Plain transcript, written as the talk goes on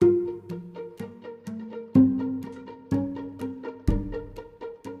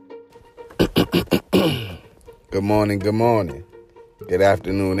good morning, good morning, good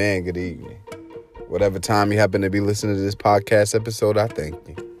afternoon, and good evening. Whatever time you happen to be listening to this podcast episode, I thank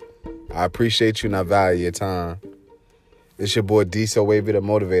you. I appreciate you and I value your time. It's your boy D-So Wavy the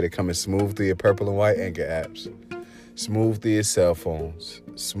Motivator coming smooth through your purple and white Anchor apps, smooth through your cell phones,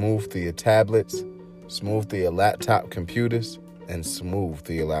 smooth through your tablets, smooth through your laptop computers, and smooth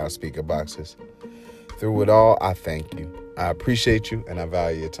through your loudspeaker boxes. Through it all, I thank you. I appreciate you and I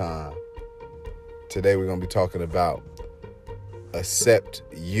value your time. Today we're going to be talking about accept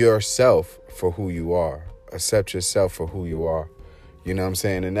yourself for who you are. Accept yourself for who you are. You know what I'm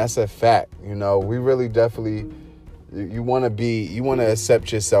saying? And that's a fact. You know, we really definitely, you want to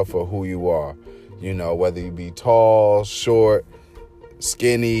accept yourself for who you are. You know, whether you be tall, short,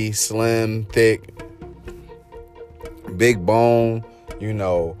 skinny, slim, thick, big bone, you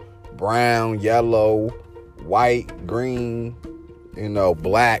know, brown, yellow, white, green, you know,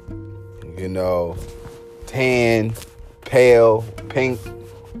 black, you know, tan, pale, pink,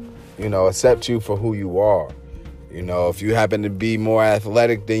 you know, accept you for who you are. You know, if you happen to be more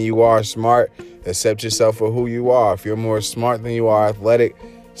athletic than you are smart, accept yourself for who you are. If you're more smart than you are athletic,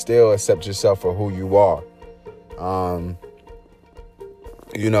 still accept yourself for who you are.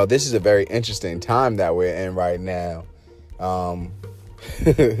 You know, this is a very interesting time that we're in right now.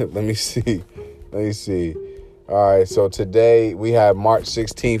 Let me see. All right, so today we have March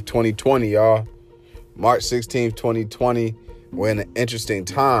 16th, 2020, y'all. March 16th, 2020, we're in an interesting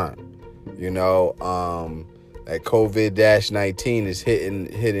time. You know, that COVID-19 is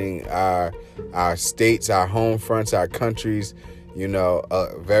hitting our states, our home fronts, our countries, you know,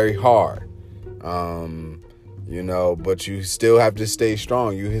 very hard. You know, but you still have to stay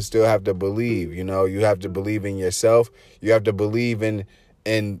strong. You still have to believe, you know, you have to believe in yourself. You have to believe in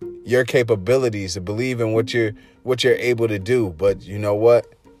your capabilities, to believe in what you're able to do. But you know what?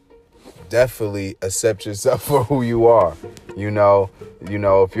 Definitely accept yourself for who you are. You know,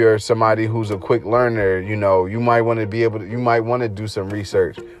 if you're somebody who's a quick learner, you know, you might want to do some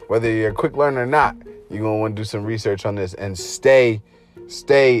research. Whether you're a quick learner or not, you're going to want to do some research on this and stay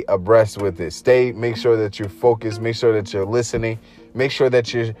abreast with it. Make sure that you're focused, make sure that you're listening, make sure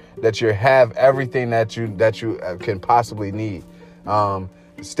that you have everything that you can possibly need.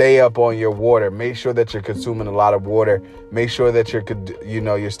 Stay up on your water. Make sure that you're consuming a lot of water. Make sure that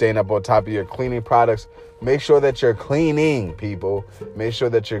you're staying up on top of your cleaning products. Make sure that you're cleaning, people. Make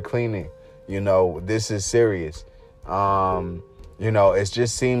sure that you're cleaning. You know, this is serious. You know, it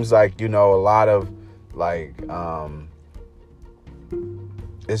just seems like, you know, a lot of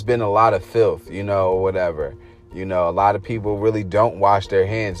it's been a lot of filth, you know, or whatever. You know, a lot of people really don't wash their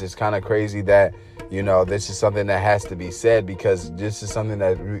hands. It's kind of crazy that, you know, this is something that has to be said, because this is something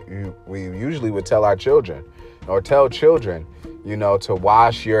that we usually would tell our children, or tell children, you know, to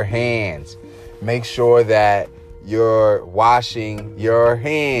wash your hands. Make sure that you're washing your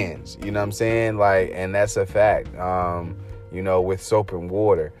hands. You know what I'm saying? And that's a fact. You know, with soap and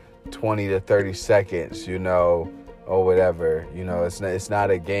water, 20 to 30 seconds, you know, or whatever. You know, it's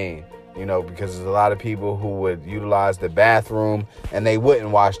not a game. You know, because there's a lot of people who would utilize the bathroom and they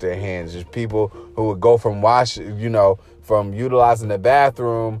wouldn't wash their hands. There's people who would go from utilizing the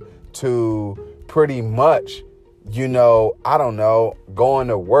bathroom to pretty much, you know, I don't know, going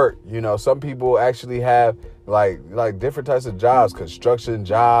to work. You know, some people actually have like different types of jobs, construction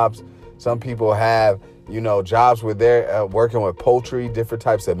jobs. Some people have, you know, jobs where they're working with poultry, different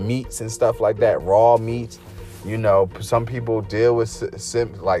types of meats and stuff like that, raw meats. You know, some people deal with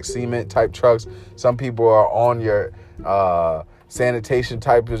cement type trucks. Some people are on your sanitation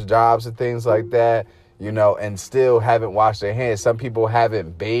type of jobs and things like that, you know, and still haven't washed their hands. Some people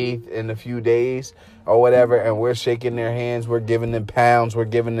haven't bathed in a few days or whatever, and we're shaking their hands. We're giving them pounds. We're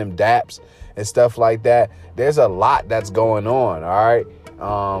giving them daps and stuff like that. There's a lot that's going on. All right.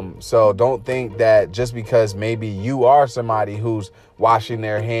 So don't think that just because maybe you are somebody who's washing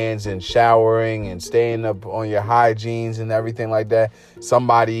their hands and showering and staying up on your hygienes and everything like that,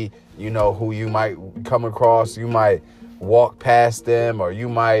 somebody, you know, who you might come across, you might walk past them, or you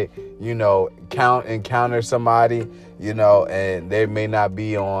might, you know, encounter somebody, you know, and they may not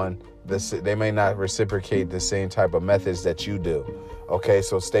they may not reciprocate the same type of methods that you do. Okay.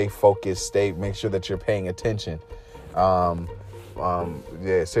 So stay focused, make sure that you're paying attention.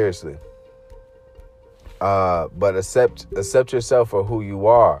 Yeah, seriously. But accept yourself for who you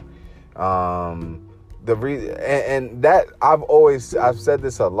are. The reason, and that I've said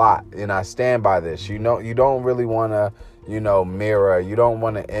this a lot, and I stand by this. You know, you don't really want to, you know, mirror. You don't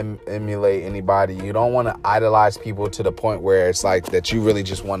want to emulate anybody. You don't want to idolize people to the point where it's like that you really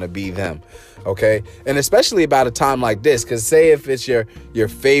just want to be them. Okay. And especially about a time like this, because say if it's your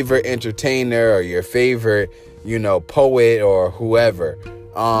favorite entertainer or your favorite, poet or whoever,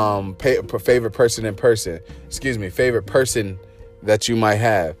 favorite person that you might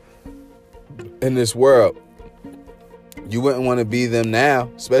have in this world. You wouldn't want to be them now,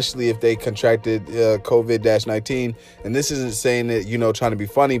 especially if they contracted COVID-19. And this isn't saying that, trying to be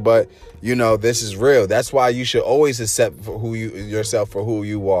funny, but, this is real. That's why you should always accept yourself for who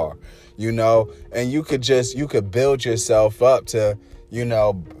you are, and you could build yourself up to,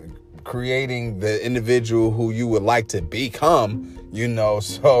 creating the individual who you would like to become,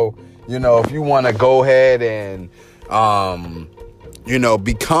 so, if you want to go ahead and,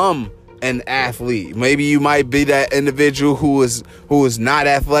 become an athlete. Maybe you might be that individual who is not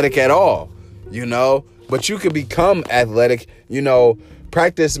athletic at all, but you could become athletic.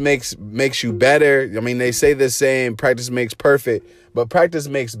 Practice makes you better. I mean, they say the same, practice makes perfect, but practice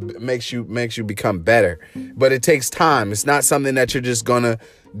makes you become better. But it takes time. It's not something that you're just gonna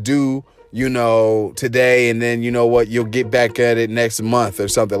do, today, and then you'll get back at it next month or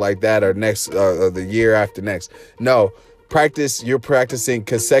something like that, or next or the year after next. No. You're practicing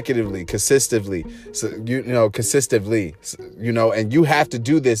consistently, and you have to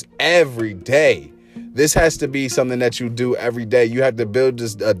do this every day. This has to be something that you do every day. You have to build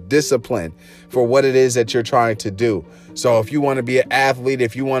a discipline for what it is that you're trying to do. So if you want to be an athlete,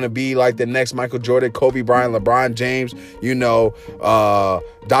 if you want to be like the next Michael Jordan, Kobe Bryant, LeBron James,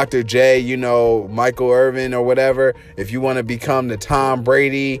 Dr. J, Michael Irvin or whatever, if you want to become the Tom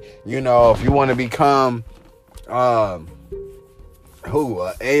Brady, if you want to become,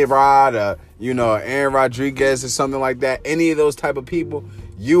 A-Rod, Aaron Rodriguez or something like that, any of those type of people,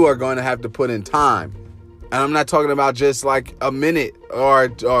 you are going to have to put in time. And I'm not talking about just like a minute or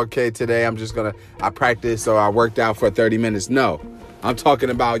okay, today I practiced or I worked out for 30 minutes. No, I'm talking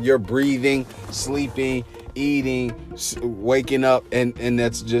about your breathing, sleeping, eating, waking up, and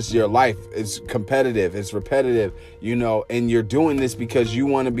that's just your life. It's competitive, it's repetitive, and you're doing this because you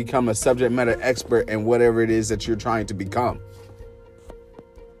want to become a subject matter expert in whatever it is that you're trying to become.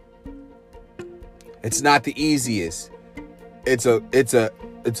 It's not the easiest. It's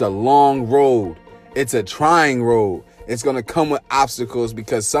a long road. It's a trying road. It's going to come with obstacles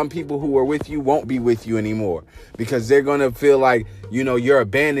because some people who are with you won't be with you anymore because they're going to feel like, you're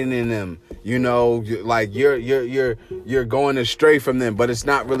abandoning them, like you're going astray from them, but it's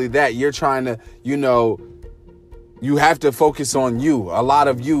not really that. You're trying to, you have to focus on you, a lot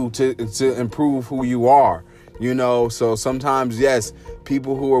of you to improve who you are, so sometimes, yes,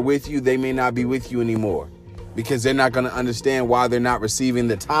 people who are with you, they may not be with you anymore because they're not going to understand why they're not receiving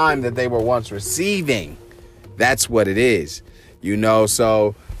the time that they were once receiving. That's what it is,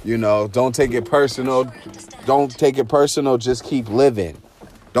 so, don't take it personal. Don't take it personal. Just keep living.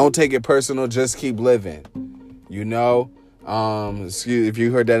 Don't take it personal. Just keep living. Excuse if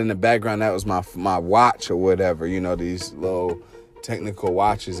you heard that in the background, that was my watch or whatever, these little technical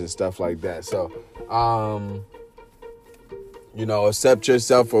watches and stuff like that. So, accept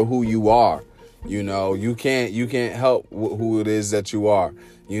yourself for who you are. You can't help who it is that you are.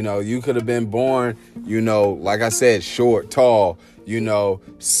 You could have been born, like I said, short, tall,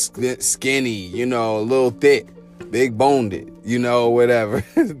 skinny, a little thick, big boned, whatever,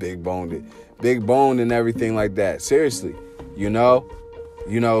 big boned and everything like that. Seriously, so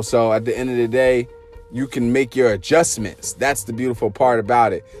at the end of the day, you can make your adjustments. That's the beautiful part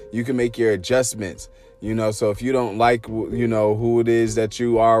about it. You can make your adjustments. So if you don't like, who it is that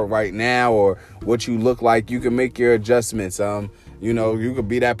you are right now or what you look like, you can make your adjustments. You could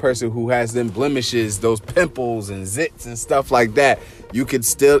be that person who has them blemishes, those pimples and zits and stuff like that. You could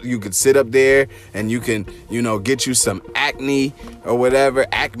sit up there and you can, get you some acne or whatever,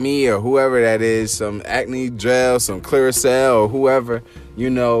 Acme or whoever that is, some acne gel, some Clearasil or whoever,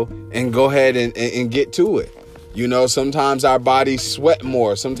 and go ahead and get to it. Sometimes our bodies sweat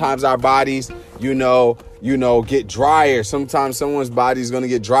more. Sometimes our bodies, get drier. Sometimes someone's body is going to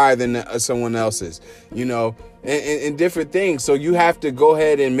get drier than someone else's, and different things. So you have to go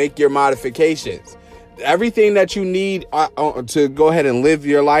ahead and make your modifications. Everything that you need to go ahead and live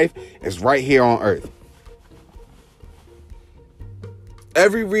your life is right here on earth.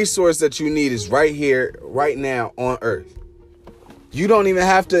 Every resource that you need is right here, right now on earth. You don't even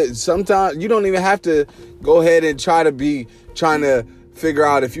have to, sometimes you don't even have to go ahead and trying to figure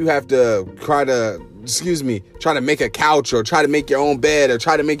out if you have to try to make a couch or try to make your own bed or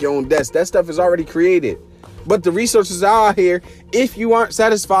try to make your own desk. That stuff is already created. But the resources are out here. If you aren't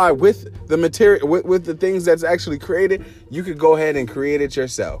satisfied with the material, with the things that's actually created, you could go ahead and create it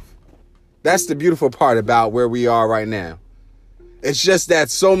yourself. That's the beautiful part about where we are right now. It's just that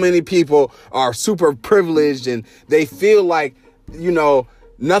so many people are super privileged and they feel like,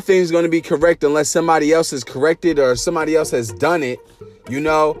 nothing's going to be correct unless somebody else has corrected or somebody else has done it. You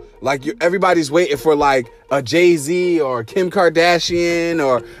know, like everybody's waiting for like a Jay-Z or Kim Kardashian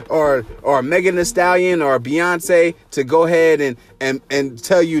or Megan Thee Stallion or Beyonce to go ahead and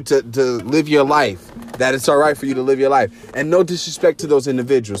tell you to live your life, that it's all right for you to live your life. And no disrespect to those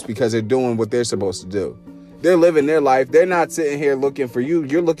individuals, because they're doing what they're supposed to do. They're living their life. They're not sitting here looking for you.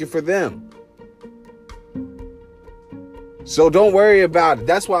 You're looking for them. So don't worry about it.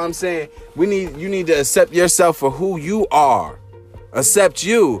 That's why I'm saying you need to accept yourself for who you are. Accept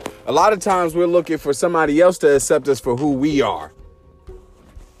you. A lot of times we're looking for somebody else to accept us for who we are.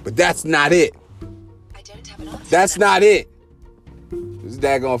 But that's not it. That's not it. This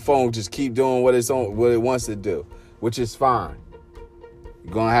daggone phone just keep doing what it wants to do, which is fine.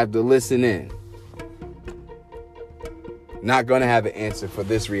 You're going to have to listen in. Not going to have an answer for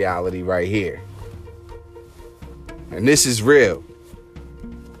this reality right here. And this is real.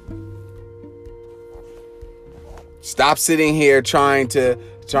 Stop sitting here trying to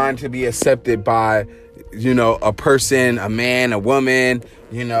be accepted by, you know, a person, a man, a woman.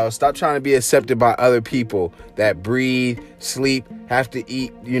 You know, stop trying to be accepted by other people that breathe, sleep, have to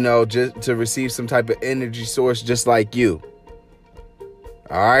eat, you know, just to receive some type of energy source just like you.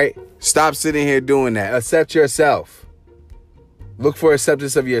 All right? Stop sitting here doing that. Accept yourself. Look for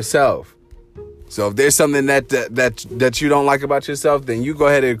acceptance of yourself. So if there's something that you don't like about yourself, then you go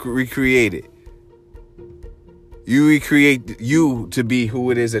ahead and recreate it. You recreate you to be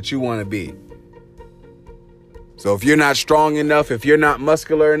who it is that you want to be. So if you're not strong enough, if you're not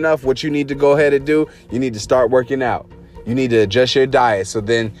muscular enough, what you need to go ahead and do, you need to start working out. You need to adjust your diet. So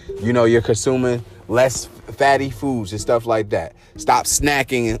then, you know, you're consuming less fatty foods and stuff like that. Stop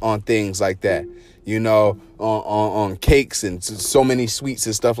snacking on things like that. You know, on cakes and so many sweets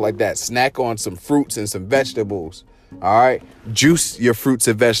and stuff like that. Snack on some fruits and some vegetables. All right. Juice your fruits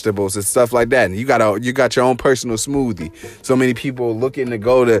and vegetables and stuff like that. And you got your own personal smoothie. So many people looking to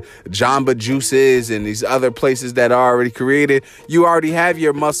go to Jamba Juices and these other places that are already created. You already have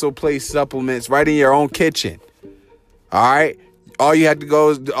your muscle place supplements right in your own kitchen. All right. All you have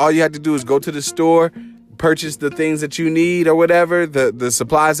to do is go to the store, purchase the things that you need or whatever, the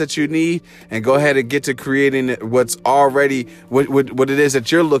supplies that you need, and go ahead and get to creating what's already what it is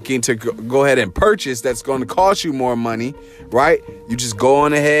that you're looking to go ahead and purchase that's going to cost you more money, right? You just go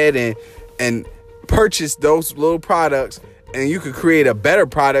on ahead and purchase those little products, and you could create a better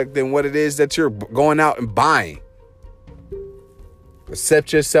product than what it is that you're going out and buying.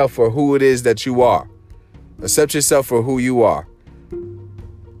 Accept yourself for who it is that you are. Accept yourself for who you are.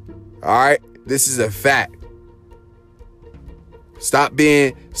 All right? This is a fact. Stop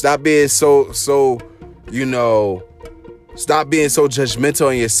being so, you know, stop being so judgmental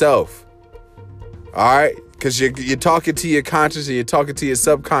on yourself. All right? Because you're talking to your conscious and you're talking to your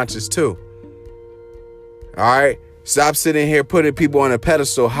subconscious too. All right? Stop sitting here putting people on a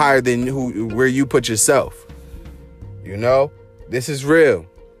pedestal higher than where you put yourself. You know, this is real.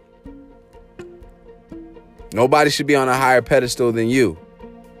 Nobody should be on a higher pedestal than you.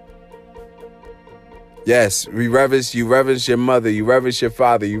 Yes, you reverence your mother, you reverence your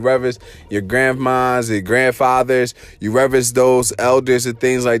father, you reverence your grandmas and grandfathers, you reverence those elders and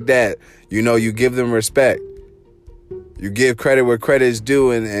things like that. You know, you give them respect. You give credit where credit is due,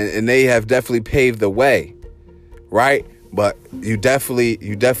 and they have definitely paved the way, right? But you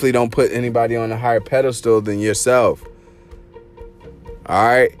definitely don't put anybody on a higher pedestal than yourself. All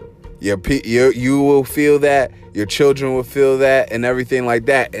right? You will feel that. Your children will feel that and everything like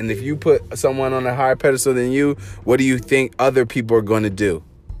that. And if you put someone on a higher pedestal than you, what do you think other people are going to do?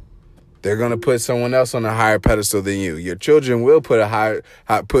 They're going to put someone else on a higher pedestal than you. Your children will put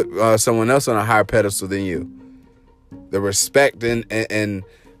someone else on a higher pedestal than you. The respect and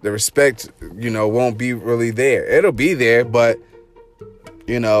the respect, you know, won't be really there. It'll be there, but,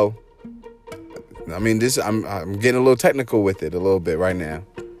 you know, I mean, I'm getting a little technical with it a little bit right now,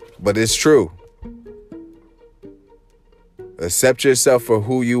 but it's true. Accept yourself for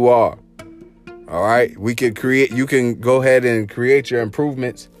who you are. All right. You can go ahead and create your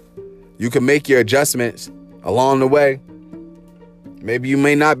improvements. You can make your adjustments along the way. Maybe you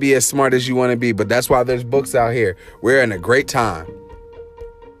may not be as smart as you want to be, but that's why there's books out here. We're in a great time.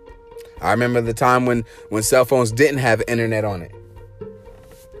 I remember the time when cell phones didn't have internet on it.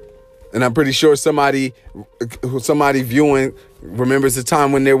 And I'm pretty sure somebody viewing remembers the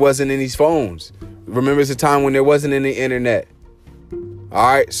time when there wasn't any phones. Remembers the time when there wasn't any internet.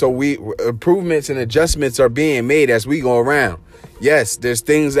 All right. So improvements and adjustments are being made as we go around. Yes, there's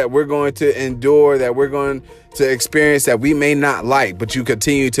things that we're going to endure, that we're going to experience that we may not like, but you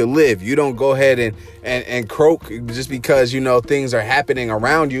continue to live. You don't go ahead and croak just because, things are happening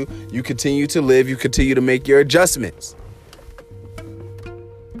around you. You continue to live. You continue to make your adjustments.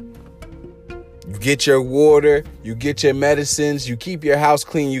 You get your water. You get your medicines. You keep your house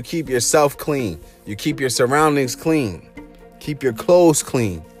clean. You keep yourself clean. You keep your surroundings clean. Keep your clothes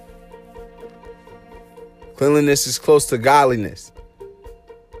clean. Cleanliness is close to godliness.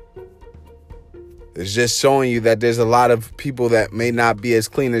 It's just showing you that there's a lot of people that may not be as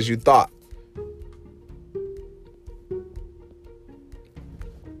clean as you thought.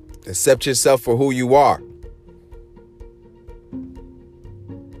 Accept yourself for who you are.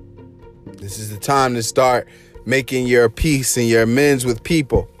 This is the time to start making your peace and your amends with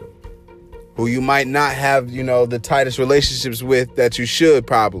people who you might not have, the tightest relationships with that you should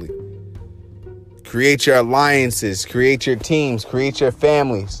probably. Create your alliances, create your teams, create your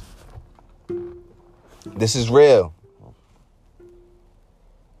families. This is real.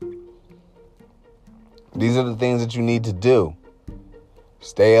 These are the things that you need to do.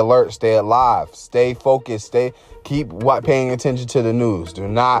 Stay alert, stay alive, stay focused, keep paying attention to the news. Do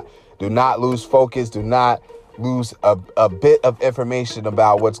not lose focus. Do not lose a bit of information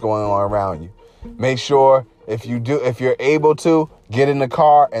about what's going on around you. Make sure if you're able to, get in the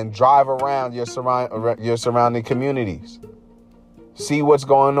car and drive around your surrounding communities. See what's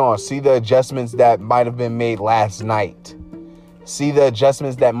going on. See the adjustments that might have been made last night. See the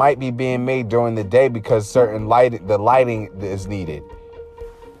adjustments that might be being made during the day because the lighting is needed.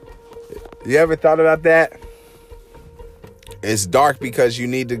 You ever thought about that? It's dark because you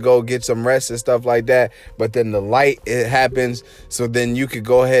need to go get some rest and stuff like that. But then the light, it happens. So then you could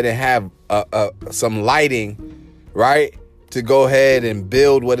go ahead and have some lighting, right? To go ahead and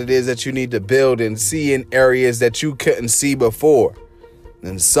build what it is that you need to build and see in areas that you couldn't see before.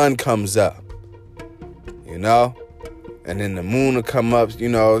 Then the sun comes up, and then the moon will come up,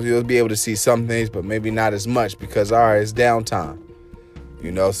 you'll be able to see some things, but maybe not as much because, all right, it's downtime,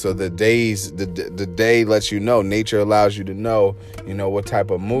 so the day lets you know, nature allows you to know, what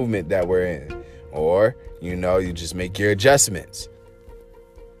type of movement that we're in, or, you just make your adjustments.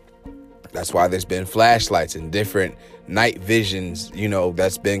 That's why there's been flashlights and different night visions,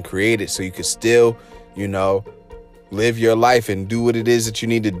 that's been created so you can still, live your life and do what it is that you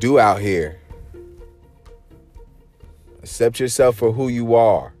need to do out here. Accept yourself for who you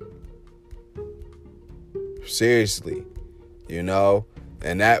are. Seriously, and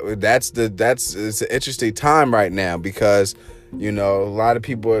it's an interesting time right now because, a lot of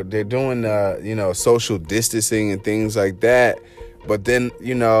people, they're doing, social distancing and things like that. But then,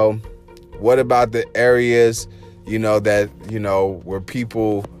 what about the areas, that, where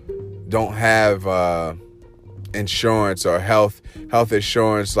people don't have insurance or health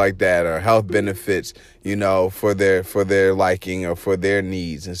insurance like that, or health benefits, for their liking or for their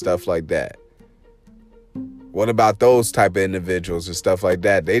needs and stuff like that? What about those type of individuals and stuff like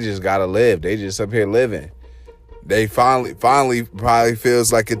that? They just gotta live. They just up here living. They finally probably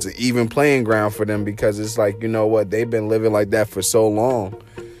feels like it's an even playing ground for them because it's like, they've been living like that for so long.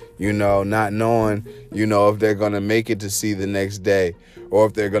 Not knowing, if they're going to make it to see the next day or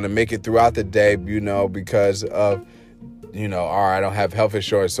if they're going to make it throughout the day, because of, all right, I don't have health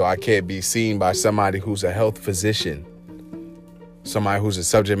insurance, so I can't be seen by somebody who's a health physician, somebody who's a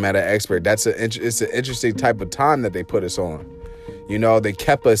subject matter expert. It's an interesting type of time that they put us on. They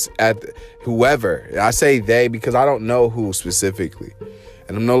kept us at whoever. I say they because I don't know who specifically.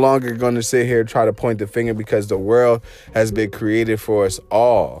 And I'm no longer going to sit here and try to point the finger because the world has been created for us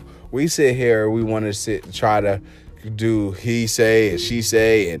all. We sit here, we want to try to do he say and she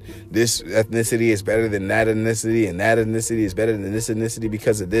say, and this ethnicity is better than that ethnicity, and that ethnicity is better than this ethnicity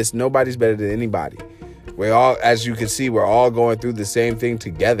because of this. Nobody's better than anybody. We're all, as you can see, we're all going through the same thing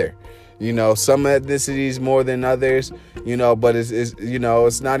together. Some ethnicities more than others, but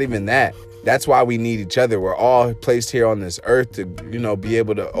it's not even that. That's why we need each other. We're all placed here on this earth to, be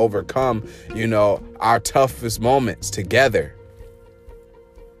able to overcome, our toughest moments together.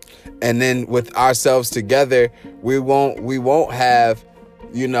 And then with ourselves together, we won't have,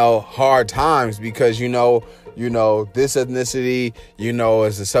 hard times because, this ethnicity,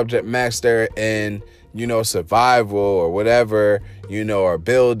 is a subject master in, survival or whatever, or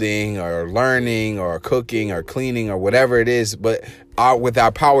building or learning or cooking or cleaning or whatever it is. But with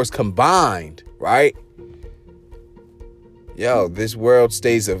our powers combined, right? This world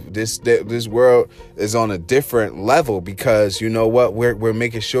this world is on a different level because we're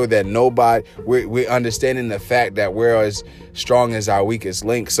making sure that we're understanding the fact that we're as strong as our weakest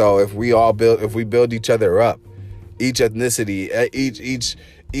link. So if we build each other up, each ethnicity,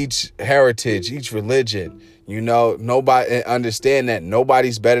 each heritage, each religion. Nobody understand that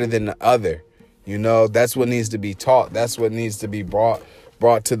nobody's better than the other. That's what needs to be taught. That's what needs to be brought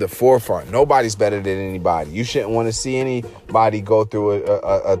to the forefront. Nobody's better than anybody. You shouldn't want to see anybody go through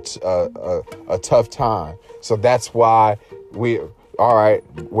a tough time. So that's why we're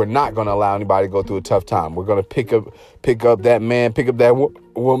not going to allow anybody to go through a tough time. We're going to pick up that man, pick up that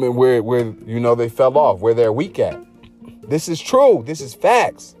woman where they fell off, where they're weak at. This is true. This is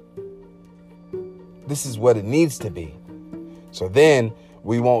facts. This is what it needs to be. So then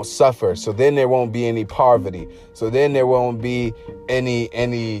we won't suffer. So then there won't be any poverty. So then there won't be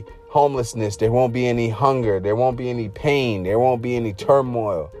any homelessness. There won't be any hunger. There won't be any pain. There won't be any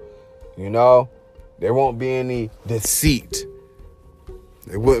turmoil. There won't be any deceit.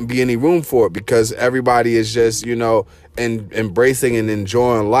 There wouldn't be any room for it because everybody is just, embracing and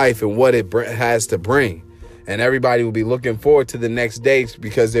enjoying life and what it has to bring. And everybody will be looking forward to the next day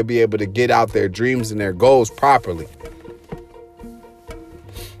because they'll be able to get out their dreams and their goals properly.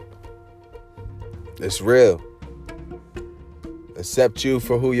 It's real. Accept you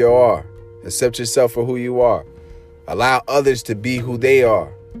for who you are. Accept yourself for who you are. Allow others to be who they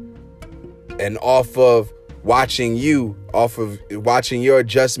are. And off of watching your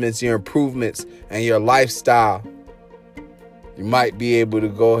adjustments, your improvements, and your lifestyle, you might be able to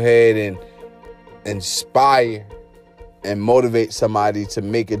go ahead and inspire and motivate somebody to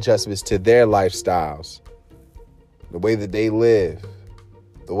make adjustments to their lifestyles, the way that they live,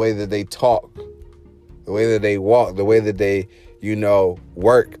 the way that they talk, the way that they walk, the way that they,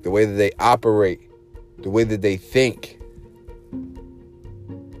 work, the way that they operate, the way that they think.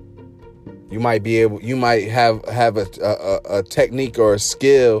 You might have a technique or a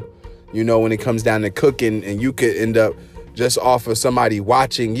skill, when it comes down to cooking, and you could end up just off of somebody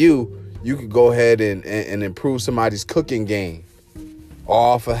watching you could go ahead and improve somebody's cooking game,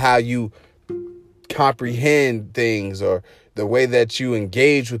 off of how you comprehend things or the way that you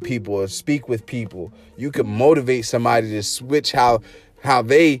engage with people or speak with people. You could motivate somebody to switch how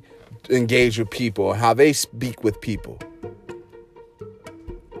they engage with people or how they speak with people.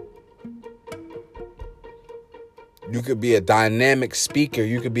 You could be a dynamic speaker.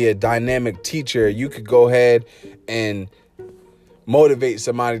 You could be a dynamic teacher. You could go ahead and motivate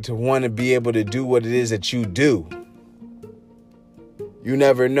somebody to want to be able to do what it is that you do. You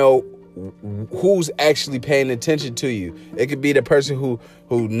never know who's actually paying attention to you. It could be the person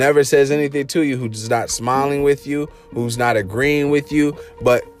who never says anything to you, who's not smiling with you, who's not agreeing with you,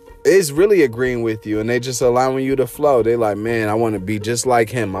 but is really agreeing with you, and they just allowing you to flow. They like, man, I want to be just like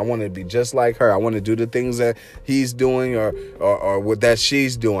him. I want to be just like her. I want to do the things that he's doing or what that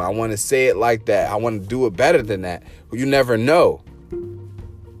she's doing. I want to say it like that. I want to do it better than that. You never know.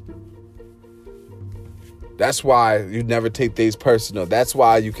 That's why you never take things personal. That's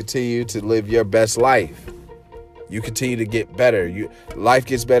why you continue to live your best life. You continue to get better. Life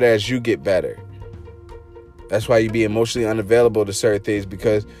gets better as you get better. That's why you be emotionally unavailable to certain things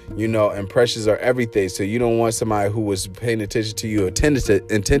because, impressions are everything. So you don't want somebody who was paying attention to you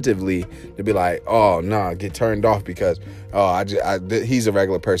attentively to be like, oh, no, get turned off because, he's a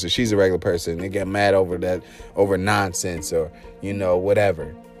regular person. She's a regular person. They get mad over nonsense or,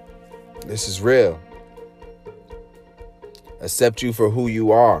 whatever. This is real. Accept you for who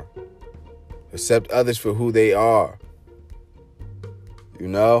you are. Accept others for who they are.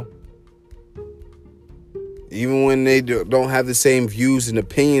 Even when they don't have the same views and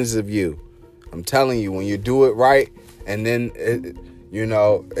opinions of you. I'm telling you, when you do it right, and then,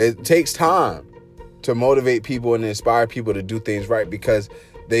 it takes time to motivate people and inspire people to do things right because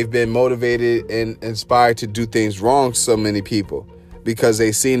they've been motivated and inspired to do things wrong, so many people. Because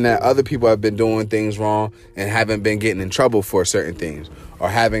they've seen that other people have been doing things wrong and haven't been getting in trouble for certain things or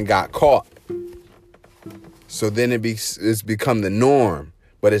haven't got caught. So then it's become the norm.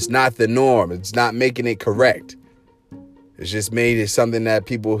 But it's not the norm. It's not making it correct. It's just made it something that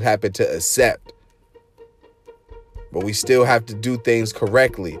people happen to accept. But we still have to do things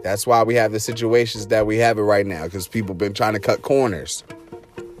correctly. That's why we have the situations that we have it right now, because people been trying to cut corners.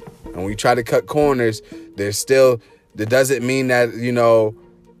 And when we try to cut corners, that doesn't mean that,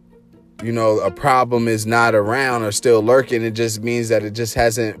 a problem is not around or still lurking. It just means that it just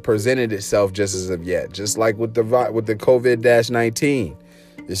hasn't presented itself just as of yet. Just like with the COVID-19.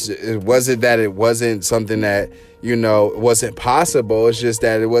 It wasn't that it wasn't something that, wasn't possible. It's just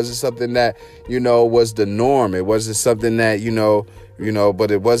that it wasn't something that, was the norm. It wasn't something that,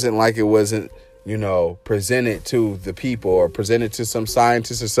 but it wasn't like it wasn't, presented to the people or presented to some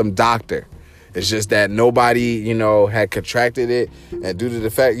scientist or some doctor. It's just that nobody, you know, had contracted it. And due to the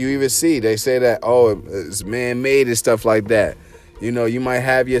fact you even see, they say that, oh, it's man-made and stuff like that. You know, you might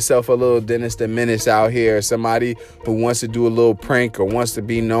have yourself a little Dennis the Menace out here, somebody who wants to do a little prank or wants to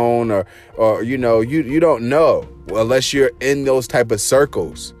be known, or you know, you don't know unless you're in those type of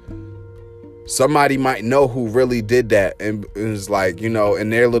circles. Somebody might know who really did that, and it's like, you know, in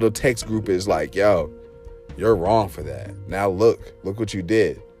their little text group is like, yo, you're wrong for that. Now look what you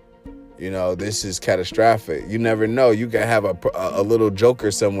did. You know, this is catastrophic. You never know. You can have a little joker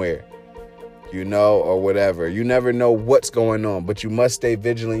somewhere, you know, or whatever. You never know what's going on, but you must stay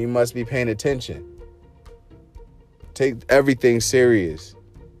vigilant. You must be paying attention. Take everything serious.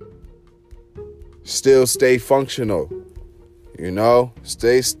 Still stay functional. You know,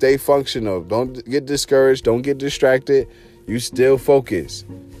 stay functional. Don't get discouraged. Don't get distracted. You still focus.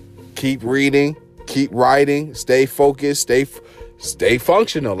 Keep reading. Keep writing. Stay focused. Stay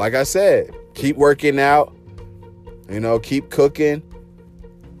functional. Like I said, keep working out. You know, keep cooking.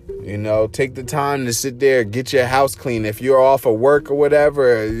 You know, take the time to sit there, get your house clean. If you're off of work or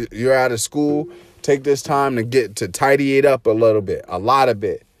whatever, you're out of school, take this time to tidy it up a little bit, a lot of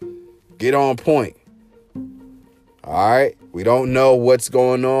it. Get on point. All right. We don't know what's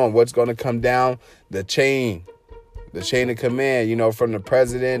going on, what's going to come down the chain of command, you know, from the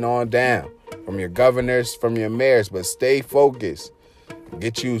president on down, from your governors, from your mayors, but stay focused.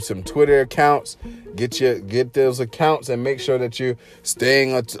 Get you some Twitter accounts, get those accounts, and make sure that you're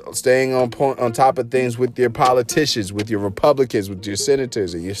staying on point, on top of things with your politicians, with your Republicans, with your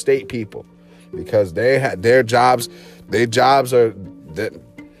senators and your state people, because their jobs are that.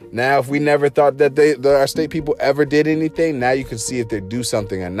 Now, if we never thought that our state people ever did anything, now you can see if they do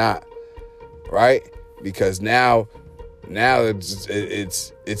something or not, right? Because now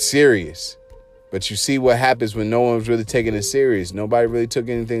it's serious. But you see what happens when no one's really taking it serious. Nobody really took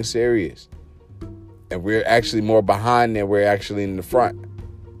anything serious. And we're actually more behind than we're actually in the front.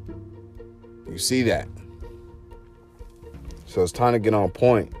 You see that. So it's time to get on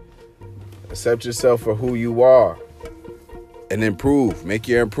point. Accept yourself for who you are. And improve. Make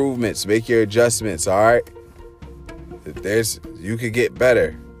your improvements. Make your adjustments, all right? You could get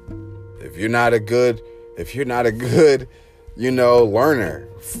better. If you're not a good, you know, learner,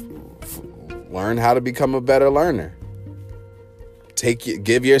 learn how to become a better learner.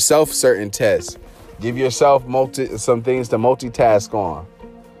 Give yourself certain tests. Give yourself some things to multitask on,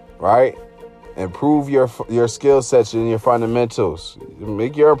 right? Improve your skill sets and your fundamentals.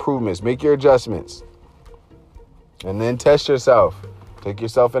 Make your improvements. Make your adjustments. And then test yourself. Take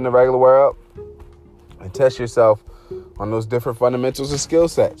yourself in the regular world and test yourself on those different fundamentals and skill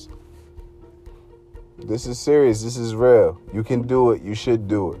sets. This is serious. This is real. You can do it. You should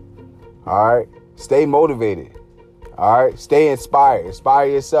do it. All right? Stay motivated. All right? Stay inspired. Inspire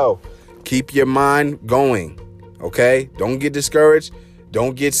yourself. Keep your mind going. Okay? Don't get discouraged.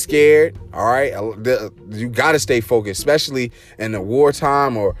 Don't get scared. All right? You got to stay focused, especially in the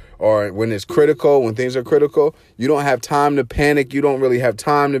wartime or when it's critical, when things are critical. You don't have time to panic. You don't really have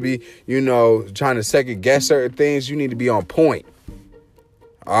time to be, you know, trying to second guess certain things. You need to be on point.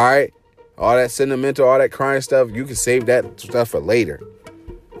 All right? All that sentimental, all that crying stuff, you can save that stuff for later.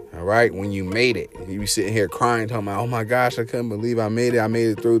 All right? When you made it. You be sitting here crying, talking about, oh my gosh, I couldn't believe I made it. I made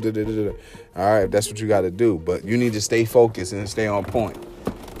it through. Da, da, da, da. All right? That's what you got to do. But you need to stay focused and stay on point.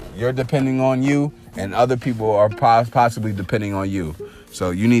 You're depending on you, and other people are possibly depending on you. So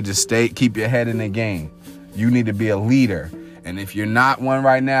you need to keep your head in the game. You need to be a leader. And if you're not one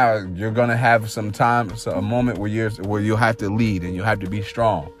right now, you're going to have a moment where you'll have to lead and you'll have to be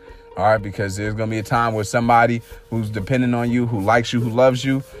strong. All right, because there's going to be a time where somebody who's depending on you, who likes you, who loves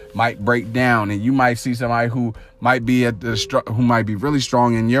you, might break down, and you might see somebody who might be who might be really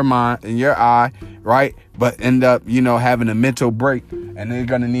strong in your mind, in your eye, right? But end up, you know, having a mental break, and they're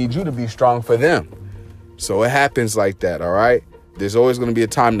going to need you to be strong for them. So it happens like that. All right, there's always going to be a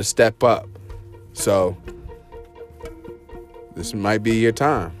time to step up. So this might be your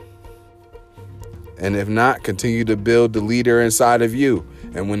time. And if not, continue to build the leader inside of you.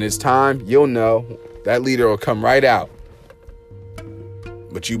 And when it's time, you'll know that leader will come right out.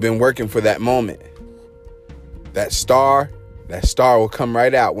 But you've been working for that moment. That star will come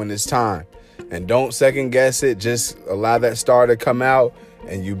right out when it's time. And don't second guess it. Just allow that star to come out,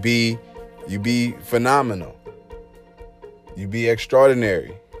 and you be phenomenal. You be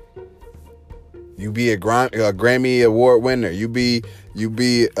extraordinary. You be a Grammy Award winner. You be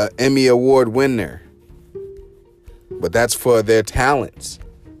an Emmy Award winner. But that's for their talents,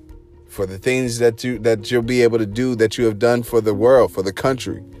 for the things that you'll be able to do, that you have done for the world, for the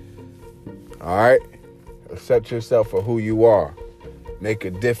country. All right? Accept yourself for who you are. Make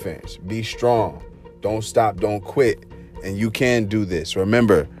a difference. Be strong. Don't stop. Don't quit. And you can do this.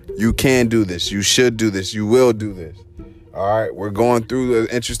 Remember, you can do this. You should do this. You will do this. All right. We're going through an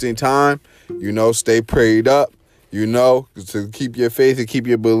interesting time. Stay prayed up, to keep your faith and keep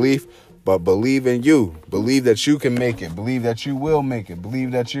your belief. But believe in you. Believe that you can make it. Believe that you will make it.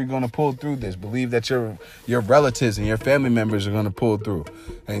 Believe that you're going to pull through this. Believe that your relatives and your family members are going to pull through.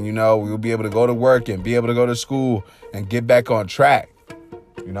 And, we'll be able to go to work and be able to go to school and get back on track.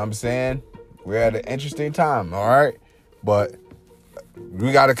 You know what I'm saying? We're at an interesting time, all right? But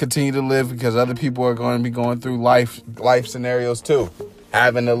we got to continue to live because other people are going to be going through life scenarios too.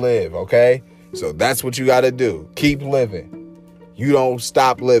 Having to live, okay? So that's what you got to do. Keep living. You don't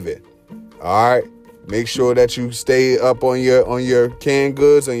stop living. All right. Make sure that you stay up on your canned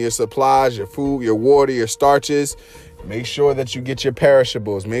goods, on your supplies, your food, your water, your starches. Make sure that you get your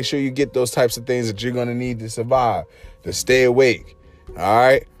perishables. Make sure you get those types of things that you're going to need to survive, to stay awake. All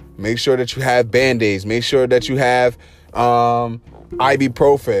right. Make sure that you have Band-Aids. Make sure that you have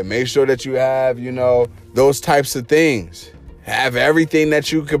ibuprofen. Make sure that you have, those types of things. Have everything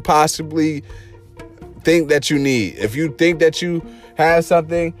that you could possibly think that you need. If you think that you have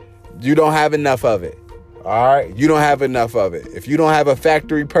something, you don't have enough of it. All right. You don't have enough of it. If you don't have a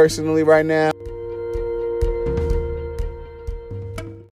factory personally right now,